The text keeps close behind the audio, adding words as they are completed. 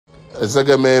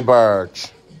Ezegeme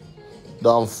Barge.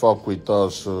 Don't fuck with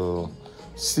us.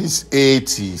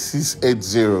 680,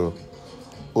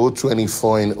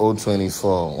 024 in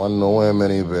 024. One no way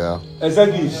many bear.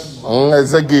 Ezegis.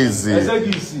 Ezegizi.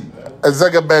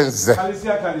 Ezegebenze.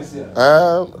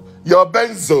 Your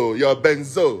benzo.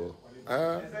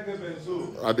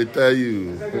 I did tell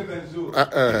you.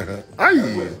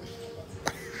 Aye.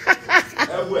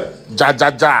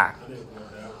 Ja.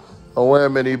 Onwe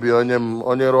many be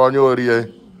onye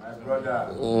orie.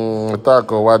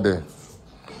 Tako wade.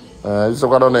 Iso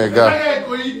kwa no ega.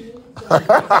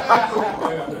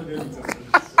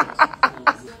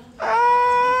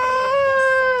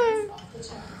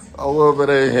 Over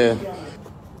there.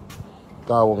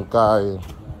 Kawon kai.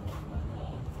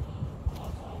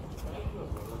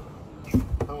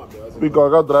 Because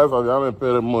I got drive and I have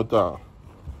a motor.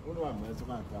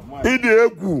 It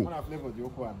is good.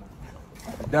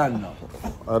 Done now.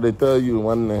 I they tell you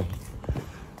one day.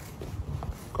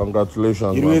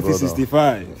 Congratulations, you my brother.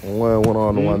 65.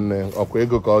 One day. Okay,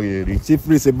 go call you. Chief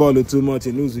Priest a ball too much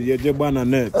and lose you. You're banana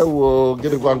net. Oh,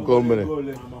 get it one coming.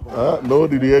 No,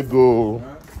 did he go?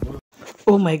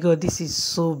 Oh my god, this is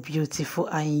so beautiful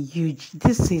and huge.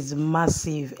 This is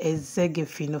massive. Ezege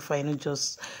Phynofina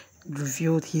just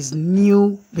revealed his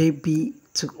new baby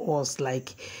to us.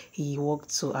 Like, he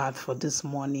worked so hard for this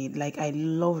money. Like, I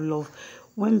love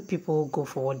when people go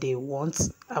for what they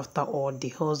want after all the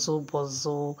hustle,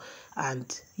 bustle, and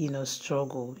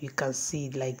struggle. You can see,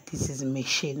 like, this is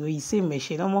machine. When you say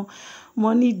machine,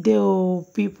 money there,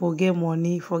 people get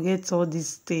money, forget all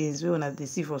these things we want to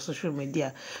see for social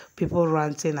media. People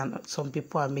ranting, and some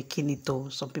people are making it though.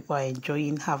 Some people are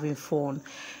enjoying, having fun,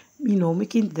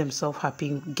 making themselves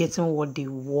happy, getting what they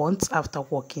want after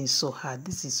working so hard.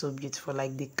 This is so beautiful.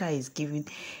 Like, the car is giving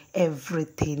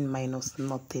everything minus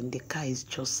nothing. The car is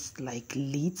just like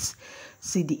lit.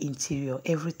 See the interior,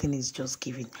 everything is just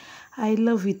giving. I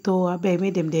love it though. I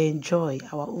made them they enjoy.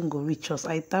 Our own go reach us.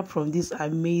 I tap from this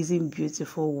amazing,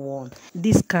 beautiful one.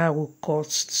 This car will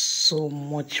cost so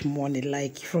much money.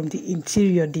 Like, from the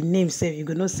interior, the name says you're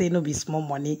gonna say no be small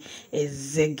money.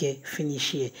 Ezege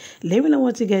finish here. Let me know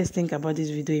what you guys think about this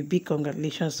video. A big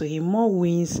congratulations to him. More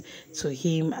wins to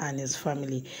him and his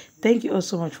family. Thank you all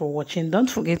so much for watching. Don't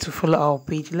forget to follow our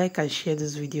page, like and share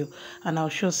this video, and I'll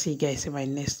sure see you guys in my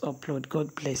next upload.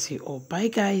 God bless you all. Bye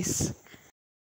guys.